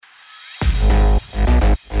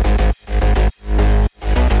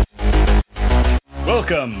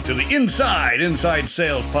Welcome to the Inside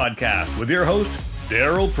Sales Podcast with your host,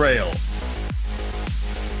 Daryl Prale.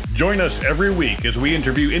 Join us every week as we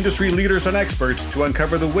interview industry leaders and experts to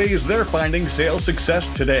uncover the ways they're finding sales success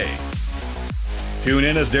today. Tune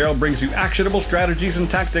in as Daryl brings you actionable strategies and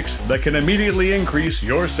tactics that can immediately increase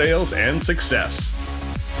your sales and success.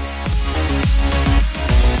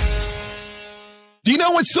 Do you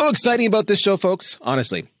know what's so exciting about this show, folks?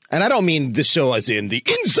 Honestly. And I don't mean this show as in the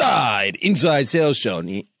inside sales show.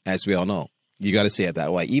 As we all know, you got to say it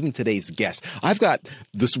that way. Even today's guest, I've got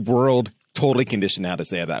this world totally conditioned now to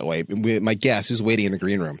say it that way. My guest, who's waiting in the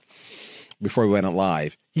green room before we went on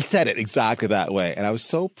live, he said it exactly that way. And I was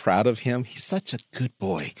so proud of him. He's such a good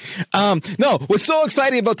boy. No, what's so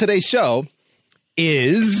exciting about today's show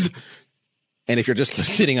is, and if you're just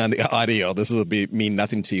sitting on the audio, this will mean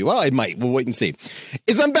nothing to you. Well, it might. We'll wait and see.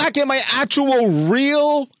 Is I'm back in my actual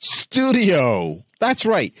real studio. That's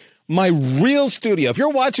right. My real studio. If you're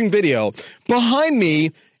watching video, behind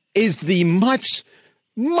me is the much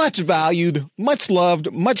valued, much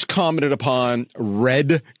loved, much commented upon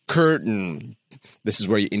red curtain. This is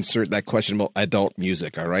where you insert that questionable adult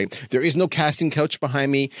music, all right? There is no casting couch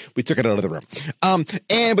behind me. We took it out of the room.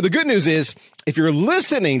 But the good news is, if you're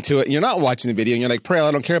listening to it and you're not watching the video and you're like, Prale,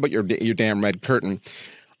 I don't care about your damn red curtain,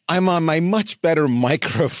 I'm on my much better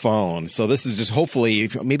microphone. So this is just hopefully,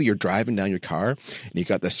 maybe you're driving down your car and you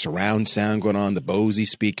got the surround sound going on, the Bose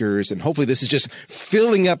speakers, and hopefully this is just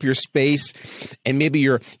filling up your space. And maybe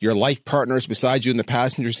your life partner is beside you in the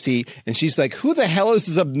passenger seat, and she's like, who the hell is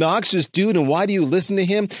this obnoxious dude, and why do you listen to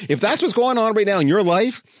him? If that's what's going on right now in your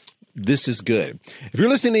life, this is good. If you're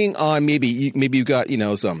listening on maybe you got,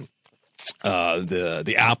 some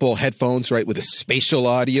the Apple headphones, right, with the spatial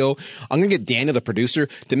audio. I'm going to get Daniel, the producer,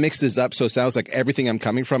 to mix this up so it sounds like everything I'm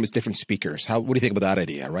coming from is different speakers. What do you think about that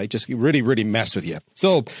idea, right? Just really mess with you.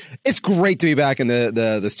 So it's great to be back in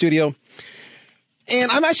the studio.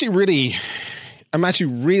 And I'm actually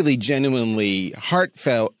really genuinely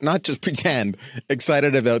heartfelt, not just pretend,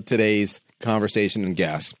 excited about today's conversation and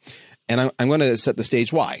guests. And I'm going to set the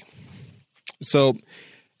stage why. So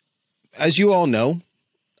as you all know,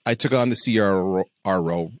 I took on the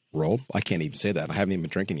CRO role. I can't even say that. I haven't even been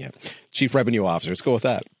drinking yet. Chief Revenue Officer. Let's go with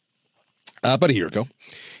that. About a year ago.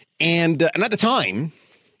 And at the time,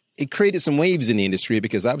 it created some waves in the industry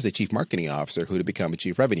because I was a Chief Marketing Officer who had become a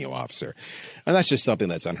Chief Revenue Officer. And that's just something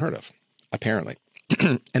that's unheard of, apparently.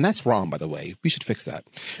 And that's wrong, by the way. We should fix that.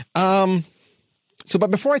 But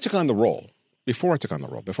before I took on the role, before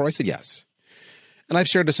I said yes, and I've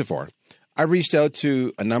shared this before, I reached out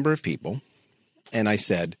to a number of people. And I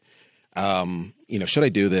said, should I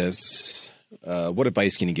do this? What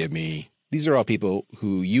advice can you give me? These are all people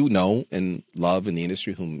who you know and love in the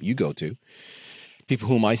industry, whom you go to, people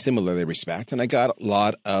whom I similarly respect. And I got a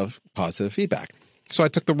lot of positive feedback. So I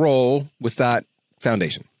took the role with that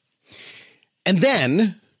foundation. And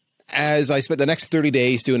then, as I spent the next 30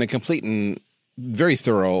 days doing a complete and very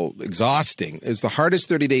thorough, exhausting, it was the hardest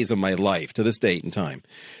 30 days of my life to this date and time,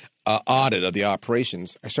 audit of the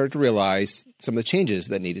operations, I started to realize some of the changes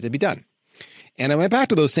that needed to be done. And I went back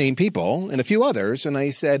to those same people and a few others, and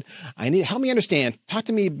I said, help me understand, talk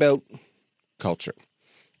to me about culture.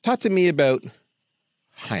 Talk to me about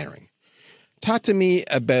hiring. Talk to me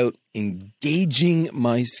about engaging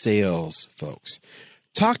my sales folks.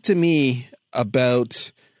 Talk to me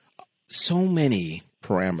about so many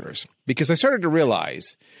parameters, because I started to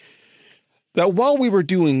realize that while we were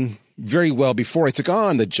doing very well before I took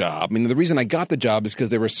on the job. The reason I got the job is because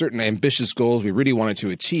there were certain ambitious goals we really wanted to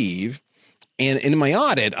achieve. And in my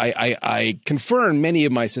audit, I confirmed many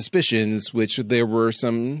of my suspicions, which there were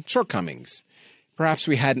some shortcomings. Perhaps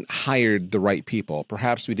we hadn't hired the right people.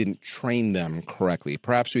 Perhaps we didn't train them correctly.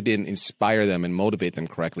 Perhaps we didn't inspire them and motivate them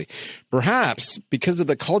correctly. Perhaps because of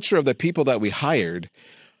the culture of the people that we hired,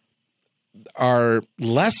 our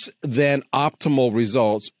less than optimal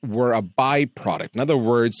results were a byproduct. In other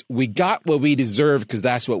words, we got what we deserved because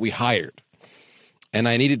that's what we hired. And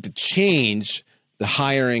I needed to change the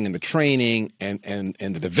hiring and the training and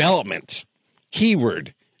the development,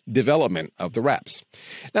 keyword development of the reps.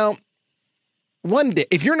 Now, one day,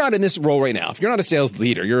 if you're not in this role right now, if you're not a sales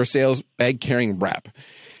leader, you're a sales bag carrying rep,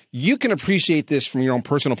 you can appreciate this from your own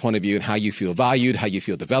personal point of view and how you feel valued, how you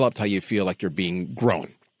feel developed, how you feel like you're being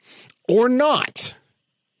grown. Or not.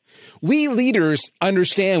 We leaders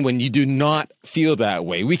understand when you do not feel that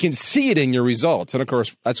way. We can see it in your results. And of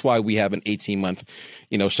course, that's why we have an 18-month,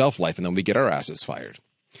 shelf life, and then we get our asses fired.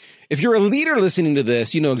 If you're a leader listening to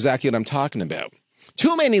this, you know exactly what I'm talking about.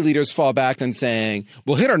 Too many leaders fall back on saying,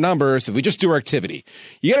 we'll hit our numbers if we just do our activity.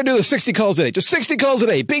 You got to do the 60 calls a day, just 60 calls a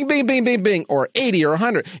day, bing, bing, bing, bing, bing, or 80 or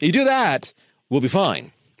 100. You do that, will be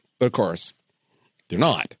fine. But of course, they're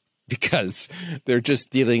not, because they're just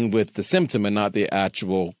dealing with the symptom and not the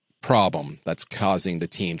actual problem that's causing the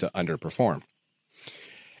team to underperform.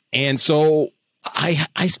 And so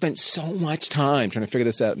I spent so much time trying to figure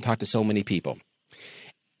this out and talk to so many people.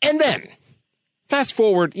 And then fast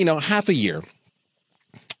forward, half a year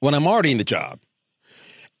when I'm already in the job.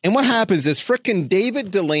 And what happens is frickin'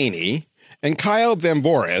 David Delaney and Kyle Van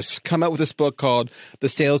Voris come out with this book called The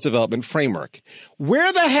Sales Development Framework.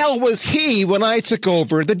 Where the hell was he when I took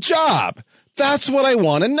over the job? That's what I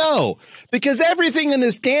want to know. Because everything in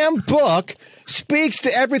this damn book speaks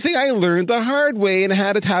to everything I learned the hard way and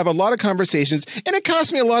had to have a lot of conversations. And it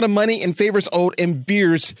cost me a lot of money and favors owed and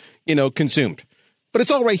beers, consumed. But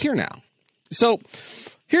it's all right here now. So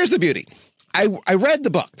here's the beauty. I read the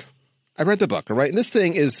book. All right? And this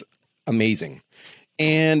thing is amazing.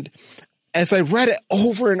 And as I read it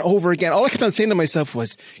over and over again, all I kept on saying to myself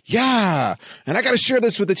was, yeah, and I got to share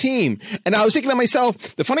this with the team. And I was thinking to myself,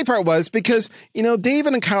 the funny part was because,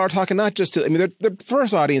 David and Kyle are talking not just to, their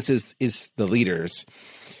first audience is the leaders.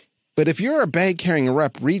 But if you're a bag carrying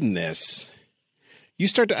rep reading this, you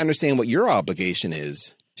start to understand what your obligation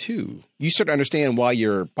is too. You start to understand why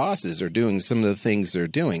your bosses are doing some of the things they're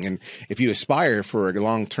doing. And if you aspire for a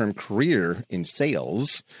long-term career in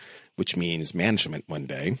sales, which means management one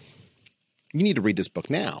day, you need to read this book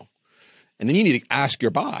now. And then you need to ask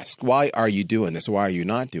your boss, why are you doing this? Why are you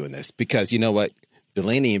not doing this? Because you know what?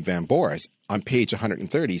 Delaney and Van Voris on page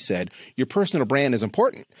 130 said, your personal brand is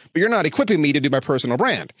important, but you're not equipping me to do my personal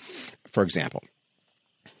brand, for example.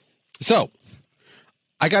 So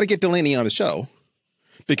I got to get Delaney on the show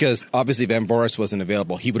because obviously Van Voris wasn't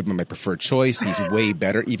available. He would have been my preferred choice. He's way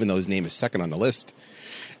better, even though his name is second on the list.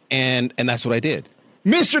 And that's what I did.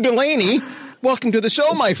 Mr. Delaney, welcome to the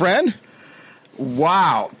show, my friend.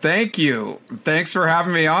 Wow. Thank you. Thanks for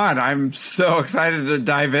having me on. I'm so excited to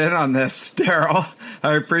dive in on this, Daryl.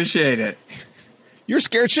 I appreciate it. You're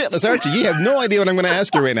scared shitless, aren't you? You have no idea what I'm going to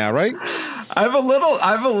ask you right now, right? I'm a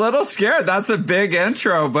little scared. That's a big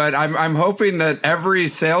intro, but I'm hoping that every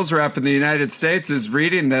sales rep in the United States is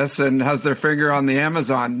reading this and has their finger on the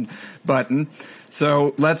Amazon button.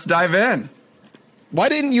 So let's dive in. Why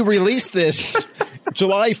didn't you release this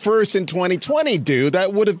July 1st in 2020, dude?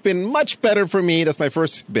 That would have been much better for me. That's my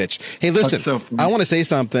first bitch. Hey, listen, I want to say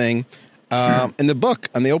something. In the book,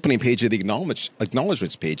 on the opening page of the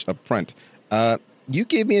acknowledgements page up front, you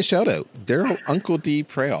gave me a shout out, Daryl Uncle D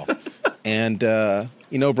Prale. And,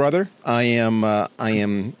 brother, I am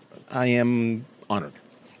honored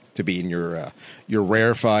to be in your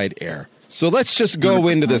rarefied air. So let's just go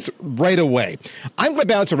into this right away. I'm going to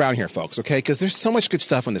bounce around here, folks, okay? Because there's so much good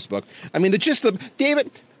stuff in this book. David,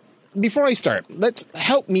 before I start, let's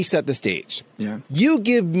help me set the stage. Yeah. You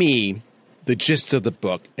give me the gist of the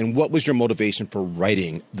book and what was your motivation for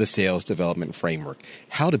writing the Sales Development Framework,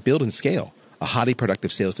 how to build and scale a highly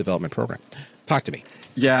productive sales development program. Talk to me.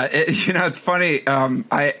 Yeah, it's funny.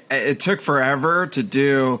 It took forever to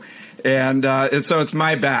do. And so it's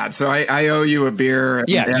my bad. So I owe you a beer.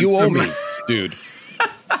 Yeah, you owe me, dude.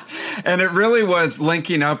 And it really was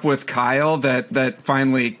linking up with Kyle that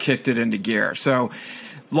finally kicked it into gear. So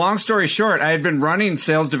long story short, I had been running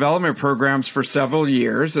sales development programs for several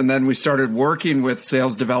years. And then we started working with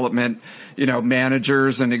sales development,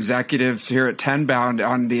 managers and executives here at Tenbound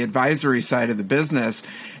on the advisory side of the business.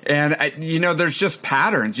 And, there's just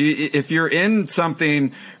patterns. If you're in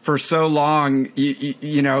something for so long,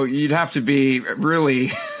 you'd have to be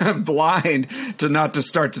really blind to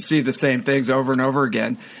start to see the same things over and over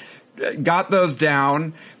again. Got those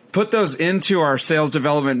down, put those into our sales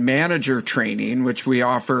development manager training, which we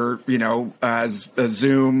offer, as a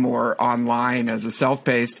Zoom or online as a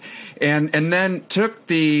self-paced, and then took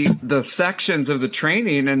the sections of the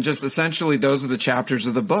training and just essentially those are the chapters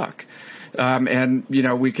of the book. And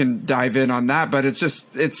we can dive in on that, but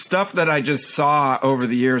it's stuff that I just saw over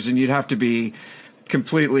the years, and you'd have to be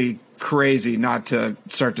completely crazy not to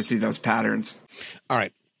start to see those patterns. All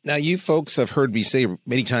right. Now, you folks have heard me say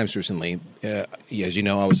many times recently, as you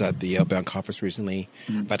know, I was at the Outbound conference recently,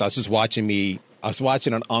 but I was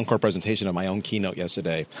watching an encore presentation of my own keynote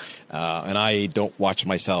yesterday, and I don't watch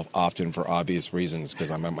myself often for obvious reasons because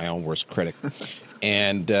I'm my own worst critic.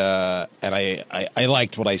 And I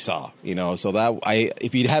liked what I saw, so that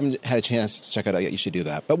if you haven't had a chance to check it out yet, you should do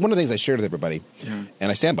that. But one of the things I shared with everybody,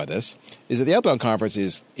 and I stand by this, is that the Outbound conference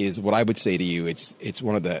is what I would say to you.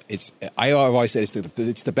 I always say it's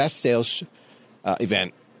the best sales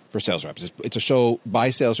event for sales reps. It's a show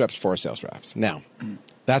by sales reps for sales reps. Now,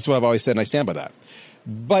 that's what I've always said, and I stand by that.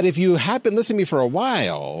 But if you have been listening to me for a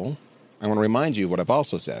while, I want to remind you what I've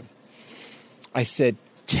also said. I said,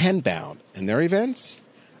 Tenbound and their events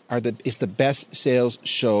is the best sales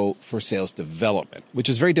show for sales development, which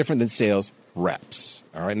is very different than sales reps.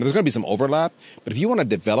 All right. Now, there's going to be some overlap, but if you want to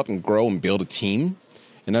develop and grow and build a team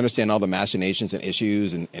and understand all the machinations and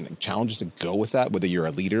issues and challenges that go with that, whether you're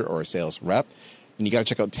a leader or a sales rep, then you got to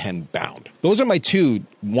check out Tenbound. Those are my two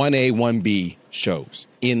 1A, 1B shows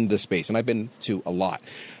in the space, and I've been to a lot.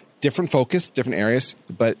 Different focus, different areas.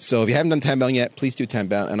 But so if you haven't done Tenbound yet, please do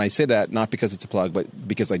Tenbound. And I say that not because it's a plug, but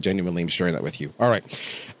because I genuinely am sharing that with you. All right.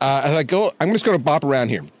 As I go, I'm just going to bop around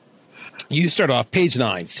here. You start off page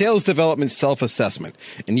 9, sales development self-assessment.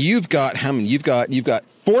 And you've got how many? You've got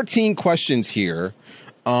 14 questions here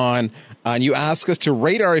on you ask us to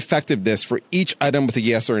rate our effectiveness for each item with a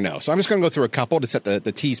yes or a no. So I'm just going to go through a couple to set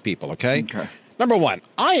the tease people, okay? Okay. Number one,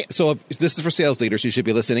 so if this is for sales leaders, you should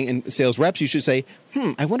be listening, and sales reps, you should say,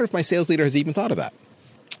 I wonder if my sales leader has even thought of that.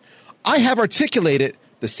 I have articulated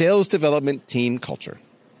the sales development team culture.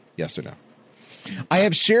 Yes or no? I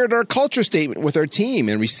have shared our culture statement with our team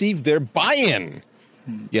and received their buy-in.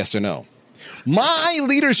 Yes or no? My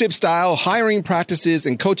leadership style, hiring practices,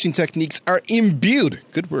 and coaching techniques are imbued,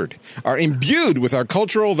 good word, are imbued with our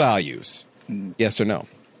cultural values. Yes or no?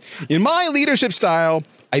 In my leadership style,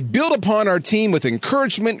 I build upon our team with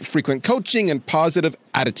encouragement, frequent coaching, and positive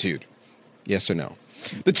attitude. Yes or no?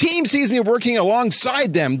 The team sees me working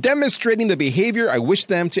alongside them, demonstrating the behavior I wish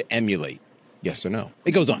them to emulate. Yes or no?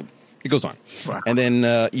 It goes on. It goes on. Wow. And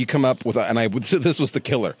then you come up with, this was the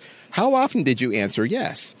killer. How often did you answer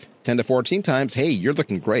yes? 10 to 14 times, hey, you're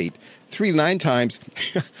looking great. 3 to 9 times,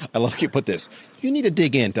 I love how you put this, you need to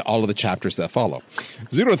dig into all of the chapters that follow.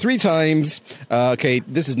 0 to 3 times, okay,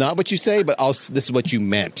 this is not what you say, but this is what you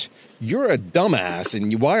meant. You're a dumbass,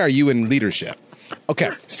 and why are you in leadership?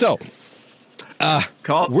 Okay, so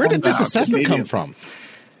where did this assessment come from?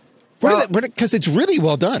 Because it's really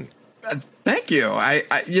well done. Thank you.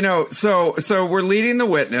 So we're leading the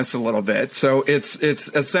witness a little bit. So it's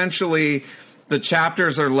essentially the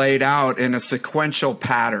chapters are laid out in a sequential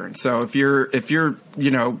pattern. So if you're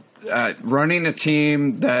running a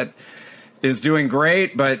team that is doing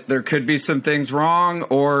great, but there could be some things wrong,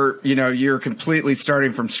 or you're completely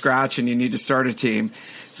starting from scratch and you need to start a team,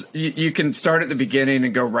 you can start at the beginning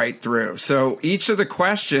and go right through. So each of the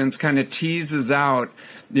questions kind of teases out,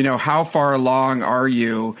 how far along are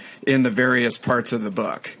you in the various parts of the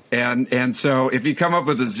book? And so if you come up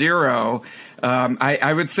with a 0,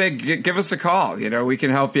 I would say give us a call. We can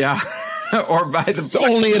help you out. Or buy the book. It's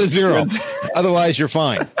only at a 0. Otherwise, you're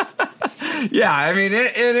fine. Yeah, I mean,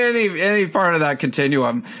 in any part of that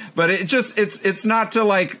continuum, but it's not to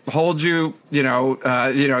like hold you,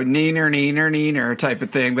 neener type of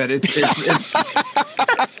thing, but it's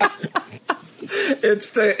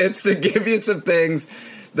to give you some things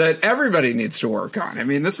that everybody needs to work on. I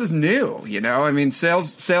mean, this is new, I mean,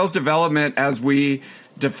 sales development as we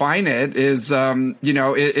define it is,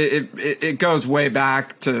 it goes way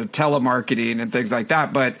back to telemarketing and things like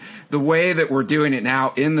that. But the way that we're doing it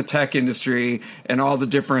now in the tech industry and all the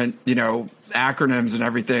different, acronyms and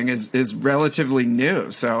everything is relatively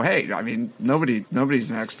new. So, hey, I mean,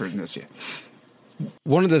 nobody's an expert in this yet.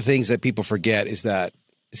 One of the things that people forget is that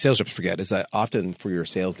sales reps forget is that often for your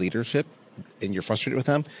sales leadership and you're frustrated with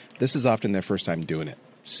them, this is often their first time doing it.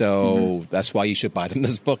 So that's why you should buy them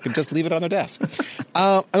this book and just leave it on their desk.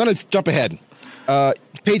 I'm going to jump ahead.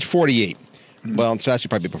 Page 48. Well, it's actually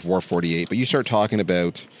probably before 48, but you start talking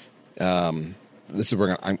about this is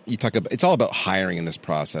where you talk about. It's all about hiring in this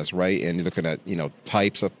process, right? And you're looking at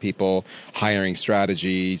types of people, hiring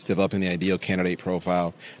strategies, developing the ideal candidate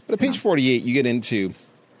profile. But at page 48, you get into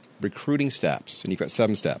recruiting steps, and you've got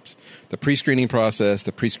 7 steps: the pre-screening process,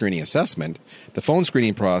 the pre-screening assessment, the phone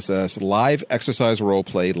screening process, live exercise role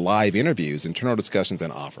play, live interviews, internal discussions,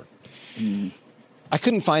 and offer. I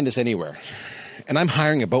couldn't find this anywhere, and I'm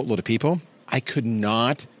hiring a boatload of people. I could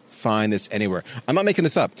not find this anywhere. I'm not making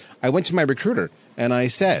this up. I went to my recruiter and I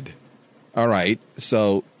said, all right,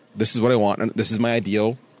 so this is what I want, and this is my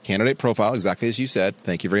ideal candidate profile, exactly as you said.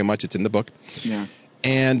 Thank you very much. It's in the book. Yeah.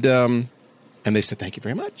 And they said, thank you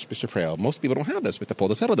very much, Mr. Prale. Most people don't have this. We have to pull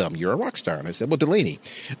this out of them. You're a rock star. And I said, well, Delaney.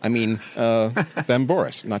 Van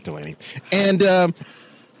Boris, not Delaney.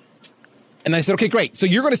 And I said, okay, great. So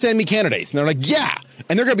you're going to send me candidates. And they're like, yeah.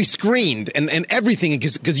 And they're going to be screened and everything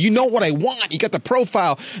because you know what I want. You got the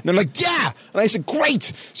profile. And they're like, yeah. And I said,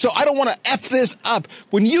 great. So I don't want to F this up.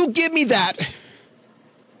 When you give me that,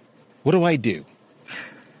 what do I do?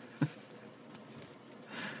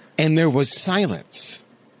 And there was silence.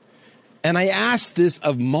 And I asked this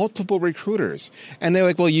of multiple recruiters. And they're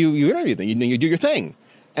like, well, you interview them. You do your thing.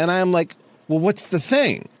 And I'm like, well, what's the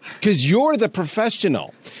thing? Because you're the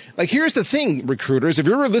professional. Like, here's the thing, recruiters. If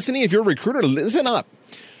you're listening, if you're a recruiter, listen up.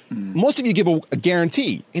 Most of you give a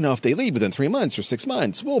guarantee. If they leave within 3 months or 6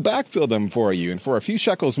 months, we'll backfill them for you. And for a few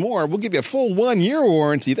shekels more, we'll give you a full 1 year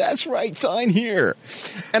warranty. That's right. Sign here.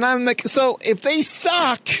 And I'm like, so if they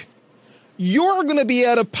suck, you're going to be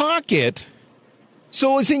out of pocket.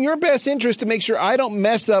 So it's in your best interest to make sure I don't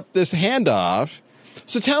mess up this handoff.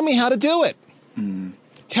 So tell me how to do it.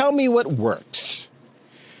 Tell me what works.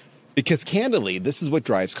 Because candidly, this is what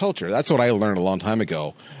drives culture. That's what I learned a long time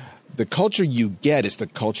ago. The culture you get is the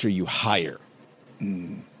culture you hire.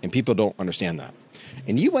 And people don't understand that.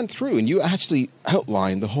 And you went through and you actually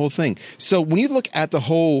outlined the whole thing. So when you look at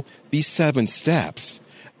these 7 steps,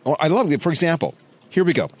 I love it. For example, here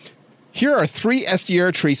we go. Here are 3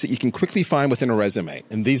 SDR traits that you can quickly find within a resume.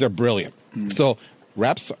 And these are brilliant. So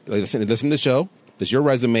reps, listen to the show. Does your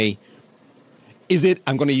resume,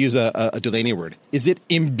 I'm going to use a Delaney word. Is it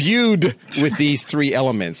imbued with these 3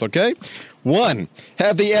 elements? Okay. 1,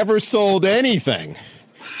 have they ever sold anything?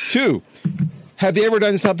 2, have they ever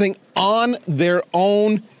done something on their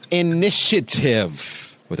own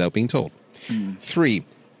initiative without being told? 3,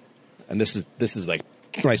 and this is like,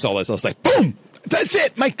 when I saw this, I was like, boom, that's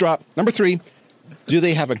it, mic drop. Number 3, do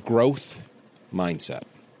they have a growth mindset?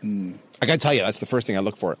 I got to tell you, that's the first thing I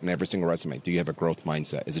look for in every single resume. Do you have a growth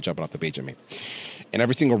mindset? Is it jumping off the page at me? And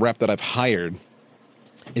every single rep that I've hired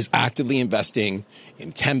is actively investing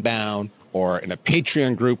in Tenbound or in a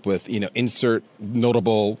Patreon group with, insert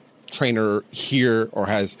notable trainer here, or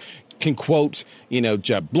can quote,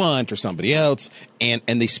 Jeb Blunt or somebody else, and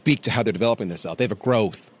they speak to how they're developing themselves. They have a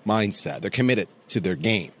growth mindset. They're committed to their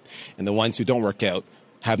game. And the ones who don't work out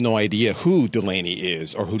have no idea who Delaney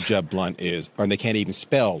is or who Jeb Blunt is, or they can't even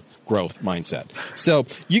spell growth mindset. So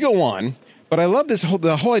you go on. But I love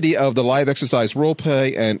the whole idea of the live exercise role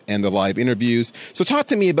play and the live interviews. So talk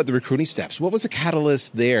to me about the recruiting steps. What was the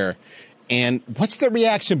catalyst there? And what's the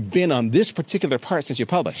reaction been on this particular part since you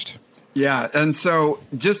published? Yeah. And so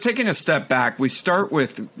just taking a step back, we start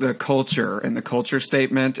with the culture and the culture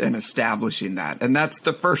statement and establishing that. And that's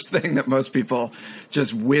the first thing that most people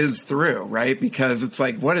just whiz through, right? Because it's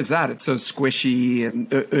like, what is that? It's so squishy and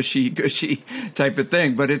ushy gushy type of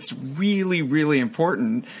thing. But it's really, really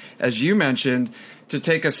important, as you mentioned, to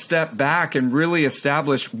take a step back and really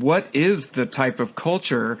establish what is the type of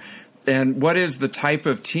culture and what is the type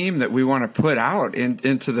of team that we want to put out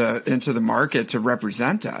into the market to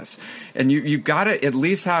represent us. And you've got to at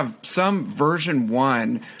least have some version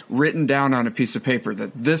 1 written down on a piece of paper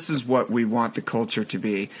that this is what we want the culture to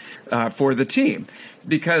be for the team,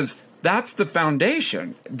 because that's the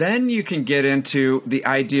foundation. Then you can get into the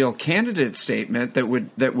ideal candidate statement that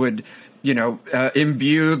would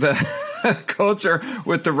imbue the culture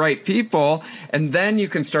with the right people, and then you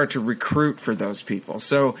can start to recruit for those people.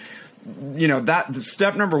 So that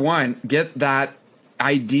step number 1, get that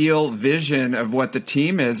ideal vision of what the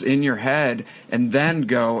team is in your head, and then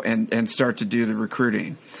go and start to do the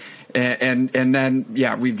recruiting. And then,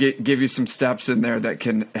 we give you some steps in there that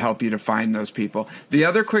can help you to find those people. The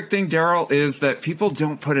other quick thing, Daryl, is that people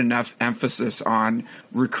don't put enough emphasis on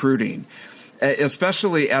recruiting.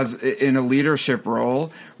 Especially as in a leadership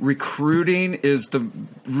role, recruiting is I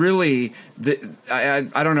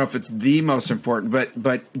don't know if it's the most important,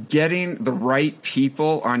 but getting the right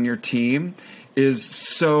people on your team is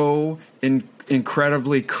so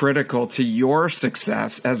incredibly critical to your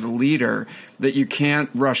success as a leader that you can't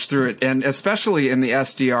rush through it. And especially in the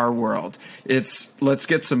SDR world, it's let's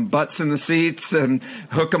get some butts in the seats and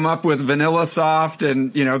hook them up with VanillaSoft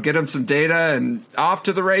and, get them some data and off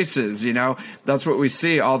to the races. That's what we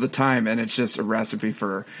see all the time. And it's just a recipe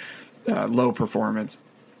for low performance.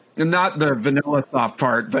 And not the VanillaSoft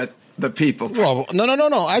part, but the people. Well,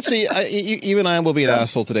 no. Actually, even I will be an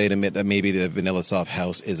asshole today to admit that maybe the VanillaSoft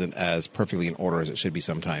house isn't as perfectly in order as it should be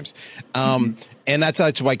sometimes. And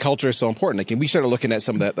that's why culture is so important. Like, we started looking at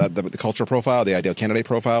some of the culture profile, the ideal candidate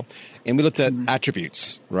profile, and we looked at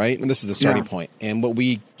attributes, right? And this is a starting point. And what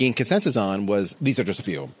we gained consensus on was these are just a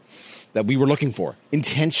few that we were looking for,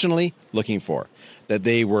 intentionally looking for, that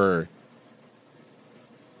they were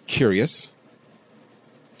curious,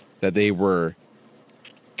 that they were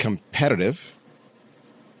competitive,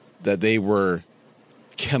 that they were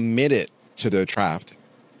committed to their craft,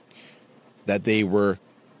 that they were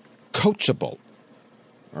coachable.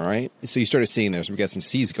 All right. So you started seeing there. So we got some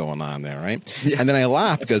C's going on there, right? Yeah. And then I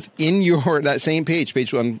laughed because in that same page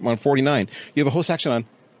 149, you have a whole section on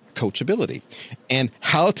coachability and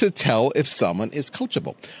how to tell if someone is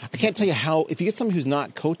coachable. I can't tell you how, if you get someone who's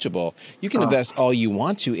not coachable, you can invest all you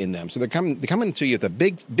want to in them. So they're coming to you with a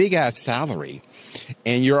big ass salary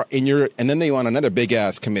and then they want another big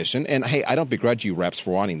ass commission. And hey, I don't begrudge you reps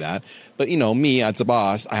for wanting that. But me as the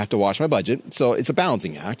boss, I have to watch my budget. So it's a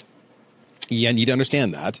balancing act. Yeah, I need to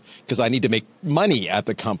understand that because I need to make money at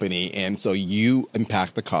the company. And so you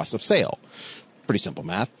impact the cost of sale. Pretty simple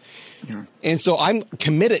math. Yeah. And so I'm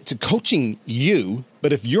committed to coaching you.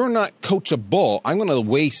 But if you're not coachable, I'm going to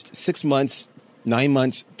waste 6 months, 9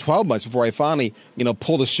 months, 12 months before I finally,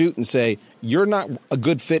 pull the chute and say, you're not a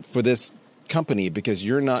good fit for this company because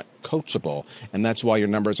you're not coachable. And that's why your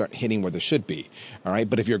numbers aren't hitting where they should be. All right.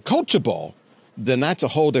 But if you're coachable, then that's a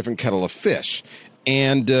whole different kettle of fish.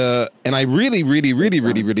 And I really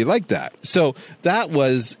like that. So that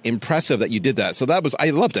was impressive that you did that. So I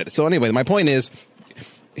loved it. So anyway, my point is,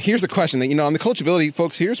 here's the question that, on the coachability,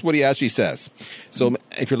 folks, here's what he actually says. So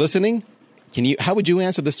if you're listening, how would you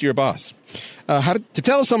answer this to your boss? To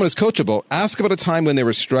tell if someone is coachable, ask about a time when they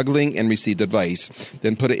were struggling and received advice,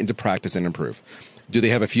 then put it into practice and improve. Do they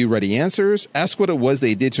have a few ready answers? Ask what it was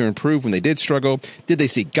they did to improve when they did struggle. Did they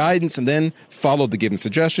seek guidance and then follow the given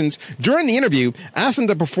suggestions? During the interview, ask them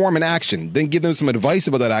to perform an action, then give them some advice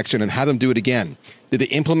about that action and have them do it again. Did they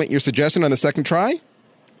implement your suggestion on the second try?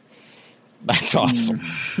 That's awesome.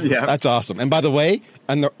 Yeah, that's awesome. And by the way,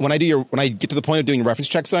 when I get to the point of doing reference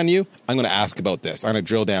checks on you, I'm going to ask about this. I'm going to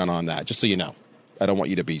drill down on that, just so you know. I don't want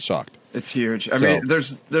you to be shocked. It's huge. I mean,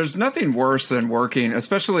 there's nothing worse than working,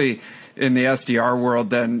 especially in the SDR world,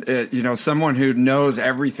 than someone who knows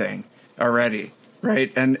everything already,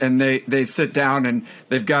 right? And they sit down and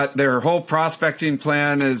they've got their whole prospecting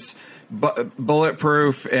plan is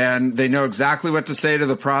bulletproof, and they know exactly what to say to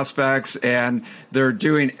the prospects, and they're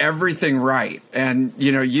doing everything right. And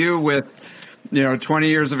you with 20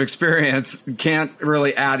 years of experience can't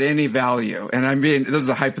really add any value. And I mean, this is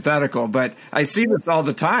a hypothetical, but I see this all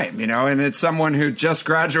the time, and it's someone who just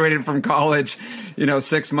graduated from college,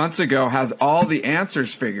 6 months ago, has all the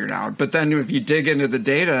answers figured out. But then if you dig into the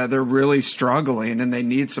data, they're really struggling and they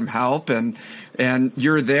need some help, and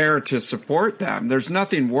you're there to support them. There's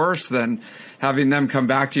nothing worse than having them come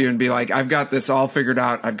back to you and be like, I've got this all figured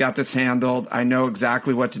out. I've got this handled. I know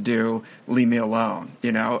exactly what to do. Leave me alone,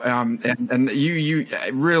 and you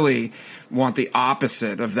really want the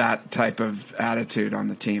opposite of that type of attitude on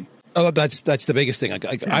the team. Oh, that's the biggest thing.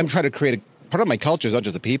 I'm trying to create part of my culture is not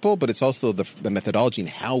just the people, but it's also the methodology and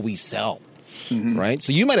how we sell. Mm-hmm. Right.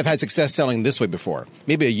 So you might have had success selling this way before,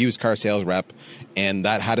 maybe a used car sales rep, and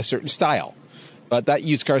that had a certain style. But that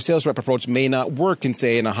used car sales rep approach may not work in,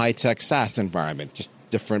 say, in a high-tech SaaS environment, just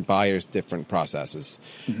different buyers, different processes.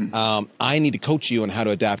 Mm-hmm. I need to coach you on how to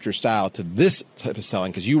adapt your style to this type of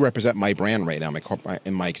selling because you represent my brand right now,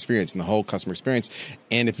 in my experience, and the whole customer experience.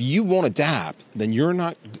 And if you won't adapt, then you're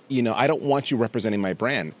not, I don't want you representing my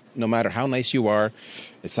brand, no matter how nice you are,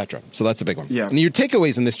 etc. So that's a big one. Yeah. And your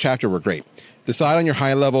takeaways in this chapter were great. Decide on your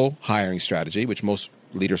high-level hiring strategy, which most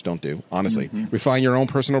leaders don't do, honestly. Mm-hmm. Refine your own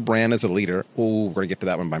personal brand as a leader. Oh, we're going to get to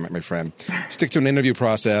that one by my friend. Stick to an interview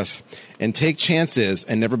process and take chances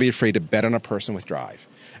and never be afraid to bet on a person with drive.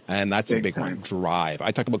 And that's a big one, drive.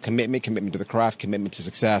 I talked about commitment to the craft, commitment to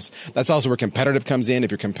success. That's also where competitive comes in.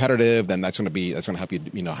 If you're competitive, then that's going to help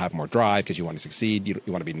you, have more drive because you want to succeed. You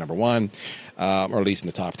want to be number one, or at least in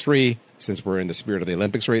the top three, since we're in the spirit of the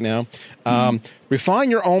Olympics right now.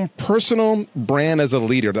 Refine your own personal brand as a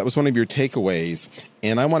leader. That was one of your takeaways.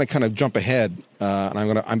 And I want to kind of jump ahead, and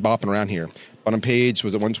I'm bopping around here. But on page,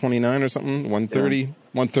 was it 129 or something? 130? Yeah.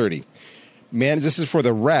 130. Man, this is for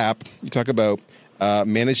the rep. You talk about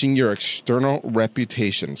managing your external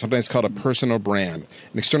reputation, sometimes called a personal brand.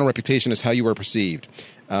 An external reputation is how you are perceived.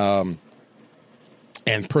 And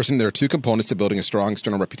there are two components to building a strong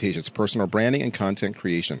external reputation. It's personal branding and content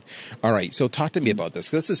creation. All right, so talk to me about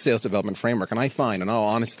this. This is sales development framework, and I find, in all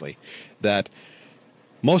honesty, that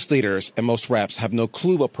most leaders and most reps have no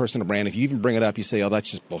clue about personal brand. If you even bring it up, you say, oh,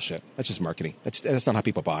 that's just bullshit. That's just marketing. That's not how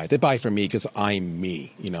people buy. They buy from me because I'm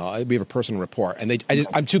me. We have a personal rapport. And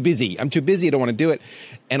I'm too busy. I don't want to do it.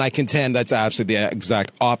 And I contend that's absolutely the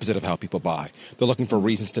exact opposite of how people buy. They're looking for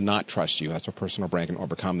reasons to not trust you. That's where personal brand can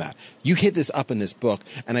overcome that. You hit this up in this book.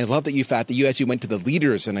 And I love that you actually went to the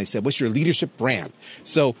leaders and I said, what's your leadership brand?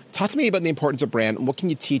 So talk to me about the importance of brand. And what can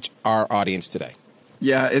you teach our audience today?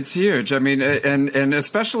 Yeah, it's huge. I mean, and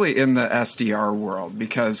especially in the SDR world,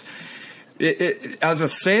 because as a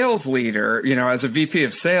sales leader, as a VP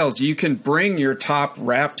of sales, you can bring your top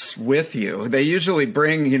reps with you. They usually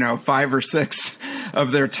bring, 5 or 6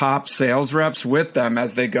 of their top sales reps with them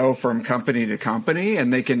as they go from company to company,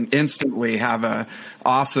 and they can instantly have a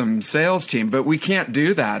awesome sales team. But we can't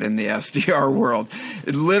do that in the SDR world.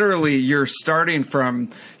 Literally, you're starting from,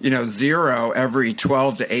 zero every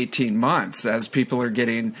 12 to 18 months as people are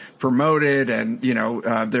getting promoted and,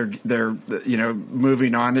 they're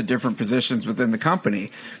moving on to different positions within the company.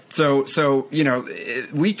 So,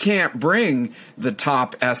 we can't bring the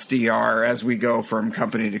top SDR as we go from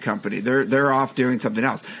company to company. They're off doing something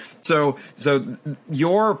else. So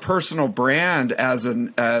your personal brand as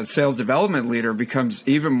a sales development leader becomes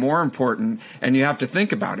even more important, and you have to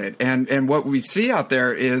think about it. And what we see out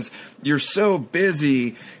there is you're so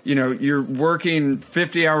busy, you're working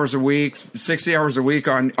 50 hours a week, 60 hours a week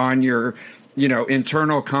on your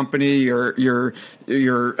internal company. You're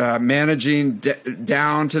managing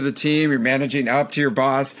down to the team. You're managing up to your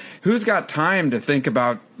boss. Who's got time to think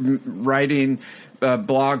about writing a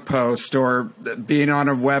blog post or being on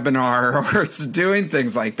a webinar or doing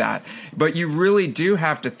things like that? But you really do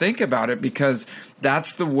have to think about it, because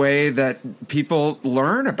that's the way that people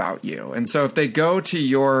learn about you. And so if they go to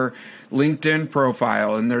your LinkedIn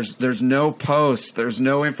profile and there's no posts, there's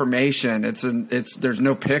no information, there's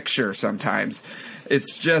no picture sometimes.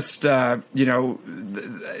 It's just you're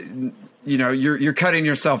cutting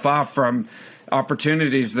yourself off from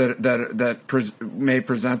opportunities that may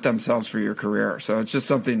present themselves for your career. So it's just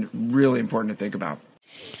something really important to think about.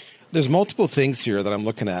 There's multiple things here that I'm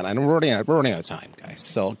looking at. And we're running out of time, guys.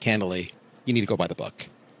 So candidly, you need to go buy the book,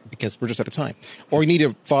 because we're just out of time. Or you need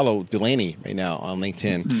to follow Delaney right now on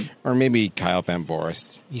LinkedIn, or maybe Kyle Van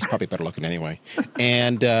Voorhis. He's probably better looking anyway.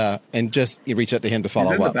 And just reach out to him to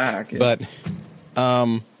follow up. Back, yeah. But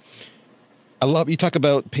I love, you talk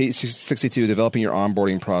about page 62, developing your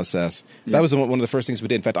onboarding process. Yeah. That was one of the first things we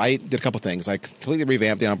did. In fact, I did a couple things. I completely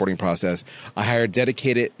revamped the onboarding process. I hired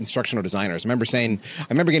dedicated instructional designers. I remember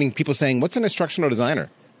getting people saying, "What's an instructional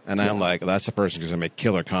designer?" And I'm like, that's the person who's going to make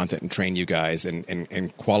killer content and train you guys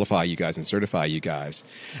and qualify you guys and certify you guys.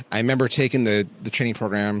 I remember taking the training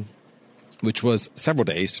program, which was several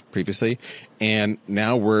days previously, and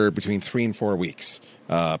now we're between 3 and 4 weeks,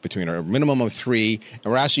 between a minimum of 3.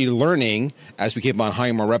 And we're actually learning, as we keep on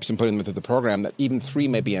hiring more reps and putting them into the program, that even 3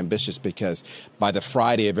 may be ambitious, because by the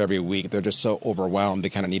Friday of every week, they're just so overwhelmed, they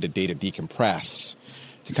kind of need a day to decompress,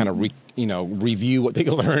 to kind of review what they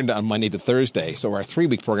learned on Monday to Thursday. So our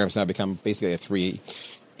 3-week program has now become basically a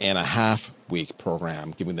 3.5-week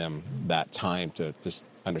program, giving them that time to just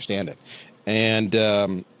understand it. And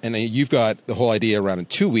you've got the whole idea around in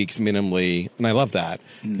 2 weeks minimally, and I love that.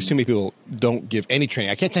 Because too many people don't give any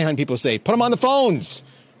training. I can't tell you how many people say, put them on the phones.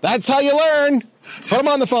 That's how you learn. Put them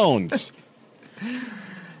on the phones.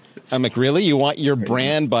 I'm like, really? You want your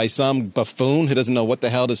brand by some buffoon who doesn't know what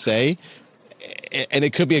the hell to say? And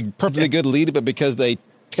it could be a perfectly good lead, but because they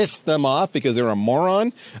pissed them off because they were a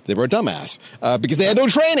moron, they were a dumbass, because they had no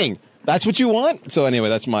training. That's what you want? So anyway,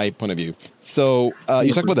 that's my point of view. So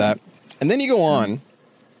you talk about that. And then you go on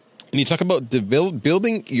and you talk about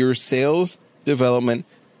building your sales development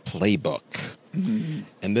playbook. Mm-hmm.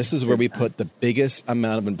 And this is where we put the biggest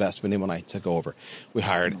amount of investment in when I took over. We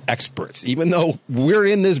hired experts. Even though we're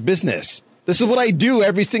in this business, this is what I do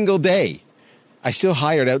every single day. I still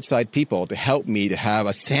hired outside people to help me to have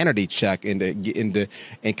a sanity check into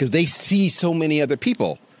because they see so many other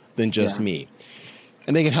people than just me.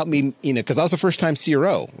 And they can help me, because I was a first-time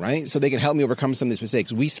CRO, right? So they can help me overcome some of these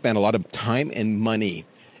mistakes. We spent a lot of time and money,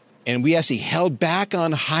 and we actually held back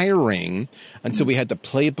on hiring until we had the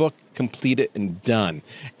playbook completed and done.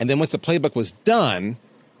 And then once the playbook was done,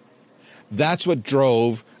 that's what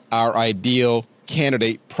drove our ideal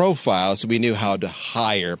candidate profile, so we knew how to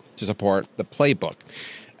hire to support the playbook.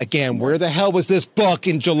 Again, where the hell was this book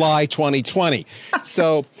in July 2020?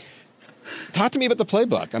 So talk to me about the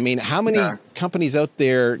playbook. I mean, how many companies out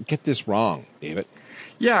there get this wrong, David?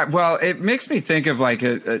 Yeah, well, it makes me think of like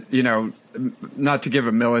not to give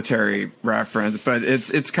a military reference, but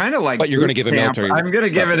it's kind of like. But you're going to give a military. I'm going to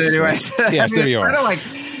give it anyway. Yes, there you are. Kind of like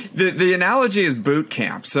the analogy is boot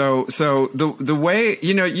camp. So the way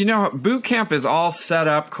boot camp is all set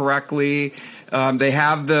up correctly. They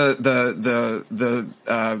have the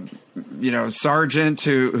sergeant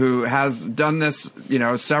who has done this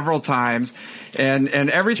several times, and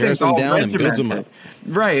everything's all regimented.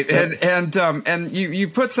 Right. And you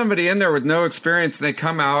put somebody in there with no experience, and they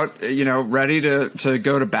come out, ready to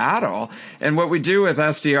go to battle. And what we do with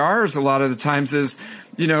SDRs a lot of the times is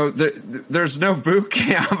there's no boot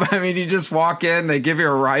camp. I mean, you just walk in, they give you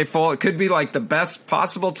a rifle. It could be like the best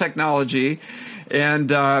possible technology,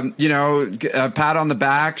 and a pat on the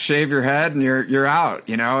back, shave your head, and you're out.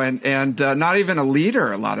 And not even a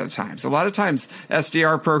leader. A lot of times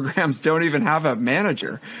SDR programs don't even have a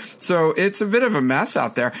manager, so it's a bit of a mess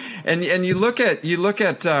out there. And you look at the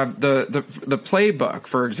playbook,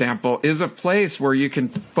 for example, is a place where you can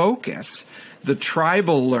focus the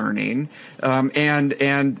tribal learning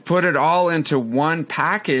and put it all into one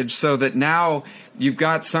package, so that now you've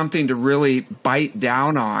got something to really bite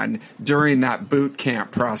down on during that boot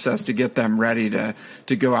camp process to get them ready to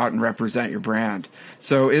go out and represent your brand.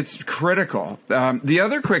 So it's critical. The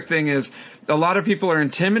other quick thing is, a lot of people are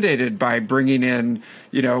intimidated by bringing in,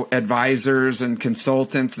 advisors and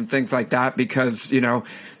consultants and things like that, because,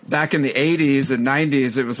 back in the 80s and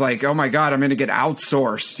 90s, it was like, oh my God, I'm going to get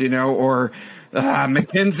outsourced, or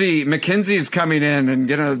McKinsey's coming in and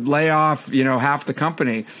going to lay off, half the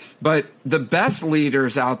company. But the best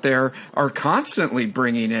leaders out there are constantly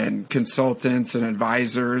bringing in consultants and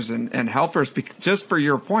advisors and helpers, just for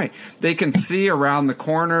your point. They can see around the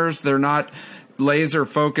corners. They're not laser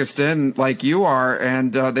focused in like you are,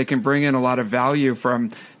 and they can bring in a lot of value from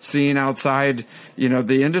seeing outside,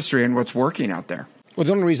 the industry and what's working out there. Well,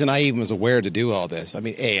 the only reason I even was aware to do all this, I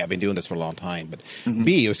mean, A, I've been doing this for a long time, but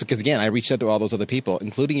B, it was because, again, I reached out to all those other people,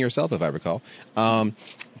 including yourself, if I recall, to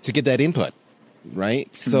get that input, right?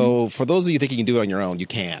 So for those of you think you can do it on your own, you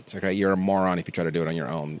can't, okay? You're a moron if you try to do it on your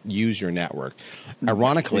own. Use your network.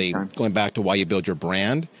 Ironically, going back to why you build your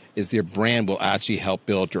brand, is your brand will actually help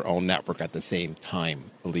build your own network at the same time,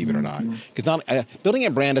 believe it or not. Because building a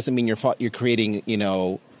brand doesn't mean you're creating,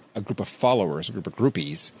 a group of followers, a group of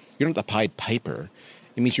groupies. You're not the Pied Piper.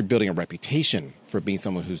 It means you're building a reputation for being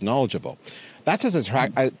someone who's knowledgeable. That's as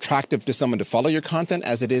attractive to someone to follow your content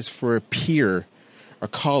as it is for a peer, a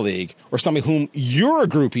colleague, or somebody whom you're a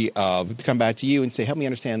groupie of to come back to you and say, help me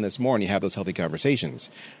understand this more, and you have those healthy conversations.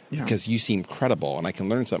 Yeah. Because you seem credible and I can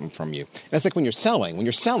learn something from you. And it's like when you're selling. When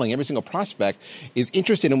you're selling, every single prospect is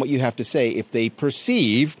interested in what you have to say if they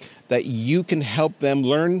perceive that you can help them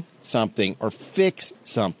learn something or fix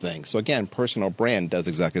something. So again, personal brand does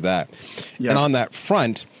exactly that. Yeah. And on that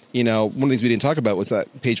front, one of the things we didn't talk about was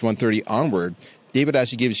that page 130 onward, David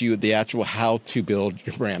actually gives you the actual how to build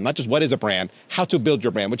your brand. Not just what is a brand, how to build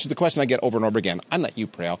your brand, which is the question I get over and over again. I'm not you,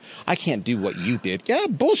 Prale. I can't do what you did. Yeah,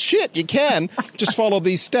 bullshit. You can. Just follow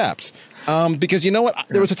these steps. Because you know what?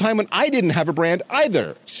 There was a time when I didn't have a brand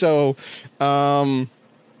either. So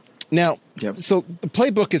now, so the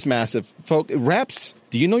playbook is massive. Reps,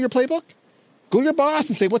 do you know your playbook? Go to your boss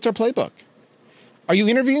and say, what's our playbook? Are you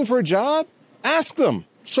interviewing for a job? Ask them.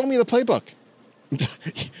 Show me the playbook.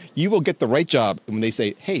 You will get the right job when they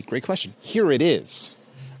say, hey, great question. Here it is.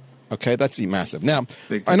 Okay, that's massive. Now,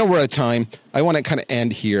 I know we're out of time. I want to kind of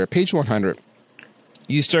end here. Page 100,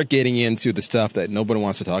 you start getting into the stuff that nobody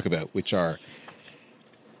wants to talk about, which are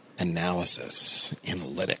analysis,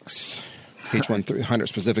 analytics. Page 100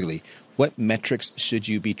 specifically, what metrics should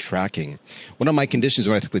you be tracking? One of my conditions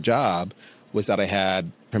when I took the job was that I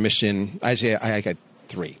had permission. Actually, I got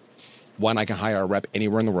 3. 1, I can hire a rep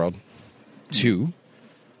anywhere in the world. 2,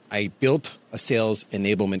 I built a sales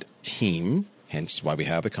enablement team, hence why we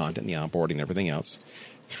have the content, the onboarding, and everything else.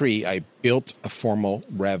 3, I built a formal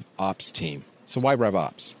Rev Ops team. So why Rev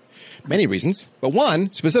Ops? Many reasons, but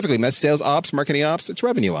one specifically, that's sales ops, marketing ops, it's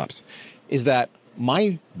revenue ops, is that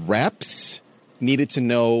my reps needed to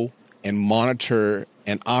know and monitor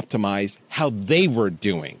and optimize how they were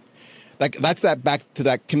doing. That's that back to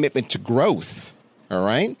that commitment to growth, all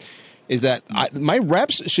right? Is that my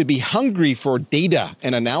reps should be hungry for data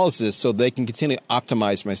and analysis so they can continue to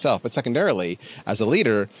optimize myself. But secondarily, as a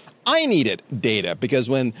leader, I needed data because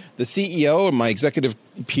when the CEO or my executive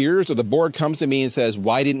peers or the board comes to me and says,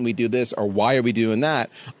 why didn't we do this or why are we doing that?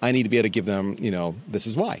 I need to be able to give them, this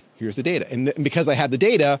is why. Here's the data. And because I had the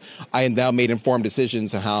data, I have now made informed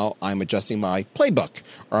decisions on how I'm adjusting my playbook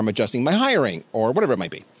or I'm adjusting my hiring or whatever it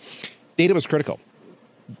might be. Data was critical.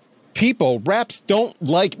 Reps don't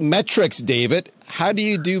like metrics, David. How do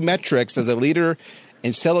you do metrics as a leader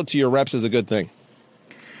and sell it to your reps as a good thing?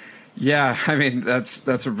 Yeah, I mean,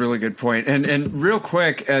 that's a really good point. And real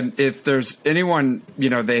quick, and if there's anyone,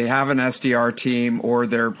 they have an SDR team or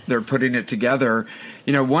they're putting it together,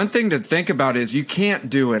 one thing to think about is you can't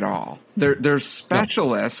do it all. There's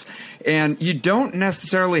specialists, and you don't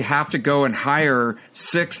necessarily have to go and hire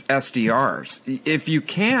 6 SDRs. If you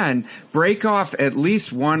can, break off at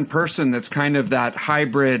least one person that's kind of that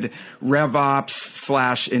hybrid RevOps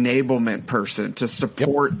 / enablement person to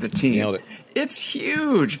support the team. Nailed it. It's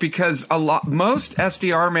huge because most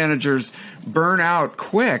SDR managers burn out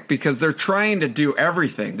quick because they're trying to do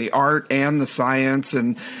everything, the art and the science,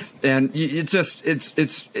 and it's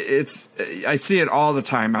I see it all the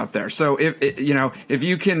time out there. So if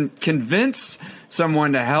you can convince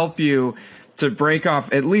someone to help you to break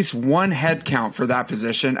off at least one headcount for that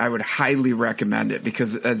position, I would highly recommend it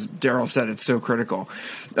because, as Daryl said, it's so critical.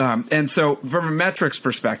 And so from a metrics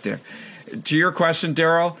perspective, to your question,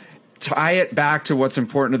 Daryl, tie it back to what's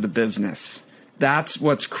important to the business. That's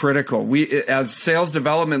what's critical. We, as sales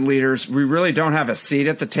development leaders, we really don't have a seat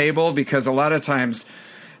at the table because a lot of times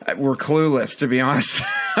we're clueless, to be honest,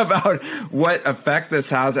 about what effect this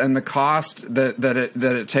has and the cost that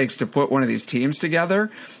it takes to put one of these teams together.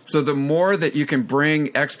 So the more that you can bring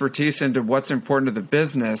expertise into what's important to the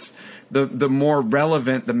business, the more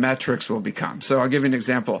relevant the metrics will become. So I'll give you an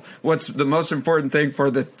example. What's the most important thing for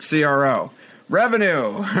the CRO?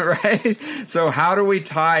 Revenue, right? So how do we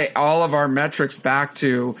tie all of our metrics back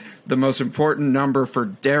to the most important number for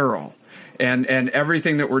Daryl and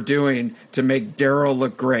everything that we're doing to make Daryl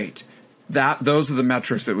look great? Those are the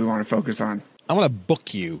metrics that we want to focus on. I want to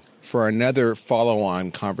book you for another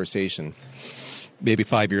follow-on conversation, maybe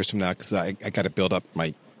 5 years from now, because I got to build up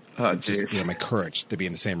my my courage to be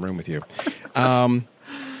in the same room with you. One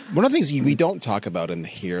of the things we don't talk about in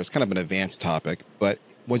here is kind of an advanced topic, but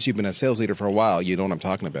once you've been a sales leader for a while, you know what I'm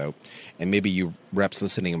talking about. And maybe you reps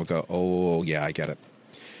listening will go, oh, yeah, I get it.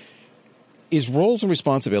 Is roles and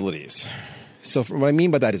responsibilities. So what I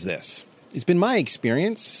mean by that is this. It's been my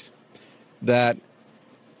experience that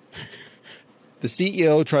the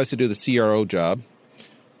CEO tries to do the CRO job.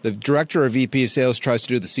 The director or VP of sales tries to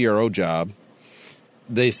do the CRO job.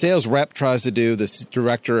 The sales rep tries to do the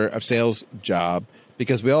director of sales job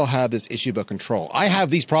because we all have this issue about control. I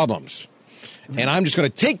have these problems. And I'm just going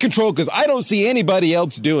to take control because I don't see anybody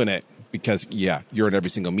else doing it. Because, yeah, you're in every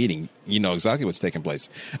single meeting. You know exactly what's taking place.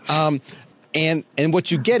 And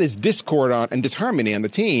what you get is discord and disharmony on the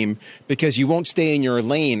team because you won't stay in your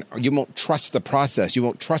lane or you won't trust the process. You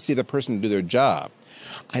won't trust the other person to do their job.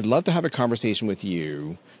 I'd love to have a conversation with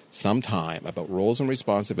you sometime about roles and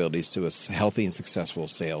responsibilities to a healthy and successful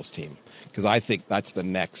sales team because I think that's the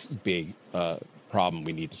next big problem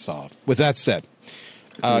we need to solve. With that said,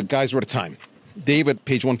 guys, we're out of time. David,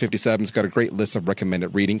 page 157, has got a great list of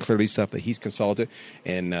recommended reading, clearly stuff that he's consulted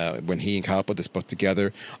and when he and Kyle put this book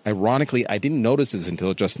together. Ironically, I didn't notice this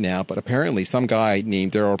until just now, but apparently some guy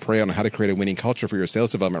named Daryl Preo on how to create a winning culture for your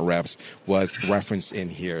sales development reps was referenced in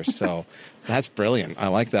here. So that's brilliant. I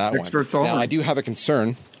like that Experts one. only. Now, I do have a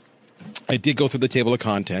concern. I did go through the table of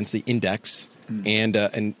contents, the index,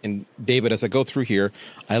 and David, as I go through here,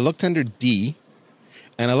 I looked under D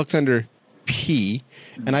and I looked under P,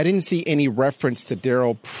 and I didn't see any reference to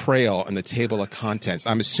Daryl Preo in the table of contents.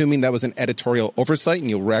 I'm assuming that was an editorial oversight, and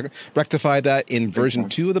you'll rectify that in version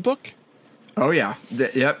 2 of the book? Oh, yeah.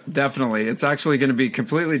 Yep, definitely. It's actually going to be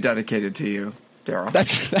completely dedicated to you, Daryl.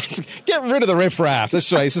 That's get rid of the riffraff.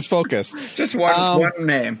 That's right. Let's just focus. Just one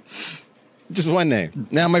name. Just one name.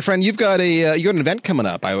 Now, my friend, you got an event coming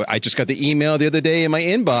up. I just got the email the other day in my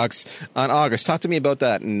inbox on August. Talk to me about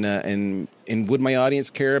that, and would my audience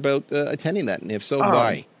care about attending that? And if so,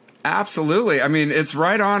 why? Absolutely. I mean, it's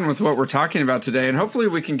right on with what we're talking about today, and hopefully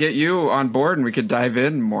we can get you on board and we could dive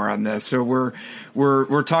in more on this. So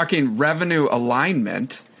we're talking revenue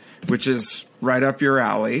alignment, which is right up your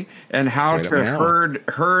alley, and how to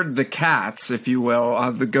herd the cats, if you will,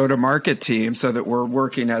 of the go-to-market team so that we're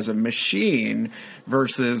working as a machine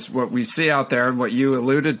versus what we see out there and what you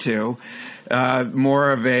alluded to,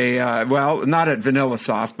 more of a, well, not at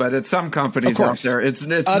VanillaSoft, but at some companies out there. It's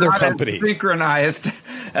other not companies as synchronized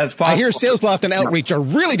as possible. I hear SalesLoft and Outreach are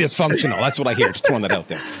really dysfunctional. That's what I hear. Just throwing that out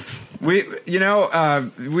there.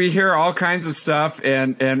 We hear all kinds of stuff,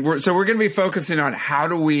 and we're going to be focusing on how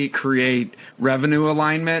do we create revenue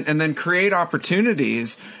alignment and then create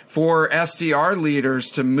opportunities for SDR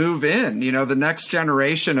leaders to move in. You know, the next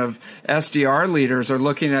generation of SDR leaders are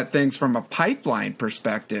looking at things from a pipeline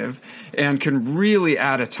perspective and can really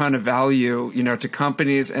add a ton of value, you know, to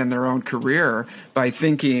companies and their own career by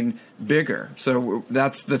thinking bigger. So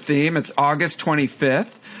that's the theme. It's August 25th.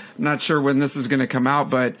 I'm not sure when this is going to come out,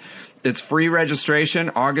 but it's free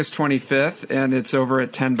registration, August 25th, and it's over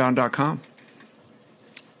at 10bound.com.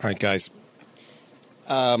 All right, guys.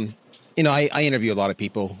 I interview a lot of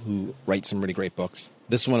people who write some really great books.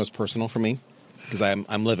 This one was personal for me because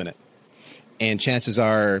I'm living it. And chances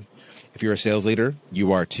are, if you're a sales leader,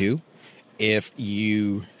 you are too. If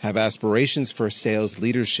you have aspirations for sales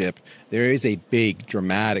leadership, there is a big,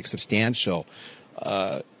 dramatic, substantial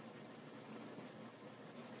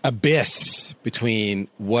abyss between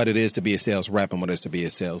what it is to be a sales rep and what it is to be a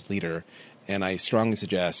sales leader. And I strongly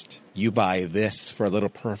suggest you buy this for a little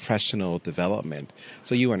professional development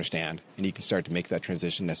so you understand and you can start to make that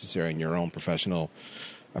transition necessary in your own professional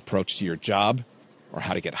approach to your job, or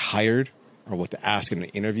how to get hired, or what to ask in an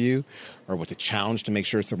interview, or what to challenge to make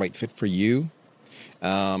sure it's the right fit for you.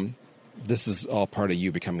 This is all part of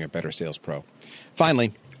you becoming a better sales pro.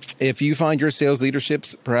 Finally, if you find your sales leadership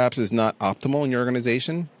perhaps is not optimal in your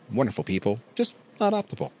organization, wonderful people, just not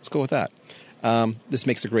optimal. Let's go with that. This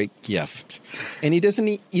makes a great gift. And you don't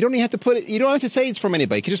even have to put it, you don't have to say it's from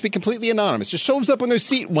anybody. It can just be completely anonymous. Just shows up on their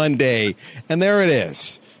seat one day, and there it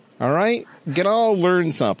is. All right? You can all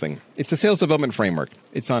learn something. It's the Sales Development Framework.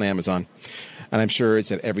 It's on Amazon. And I'm sure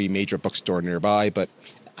it's at every major bookstore nearby, but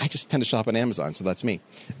I just tend to shop on Amazon, so that's me.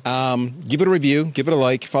 Give it a review. Give it a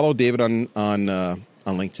like. Follow David on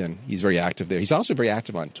LinkedIn. He's very active there. He's also very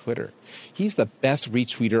active on Twitter. He's the best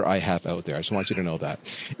retweeter I have out there. I just want you to know that.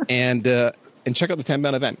 And check out the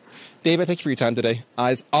 10-Bound event. David, thank you for your time today.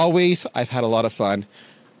 As always, I've had a lot of fun.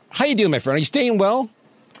 How you doing, my friend? Are you staying well?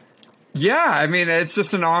 Yeah, I mean, it's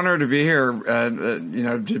just an honor to be here,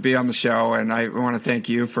 to be on the show. And I want to thank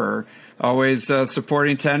you for always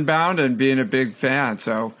supporting 10-Bound and being a big fan.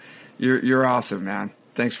 So you're awesome, man.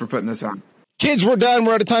 Thanks for putting this on. Kids, we're done.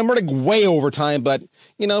 We're out of time. We're like way over time. But,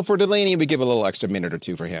 for Delaney, we give a little extra minute or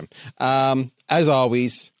two for him. As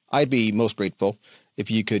always, I'd be most grateful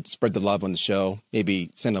if you could spread the love on the show.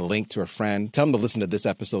 Maybe send a link to a friend. Tell them to listen to this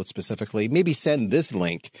episode specifically. Maybe send this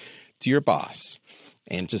link to your boss.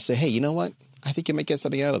 And just say, hey, you know what? I think you might get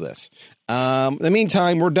something out of this. In the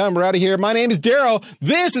meantime, we're done. We're out of here. My name is Daryl.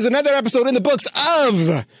 This is another episode in the books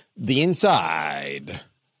of the Inside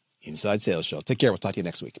Sales Show. Take care. We'll talk to you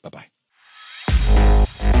next week. Bye-bye.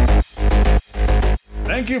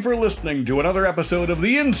 Thank you for listening to another episode of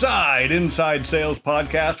the Inside Sales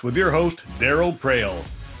Podcast with your host, Daryl Praill.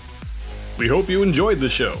 We hope you enjoyed the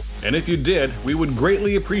show, and if you did, we would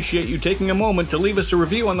greatly appreciate you taking a moment to leave us a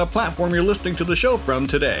review on the platform you're listening to the show from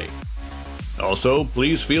today. Also,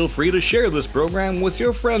 please feel free to share this program with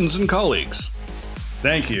your friends and colleagues.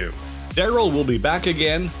 Thank you. Daryl will be back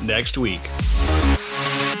again next week.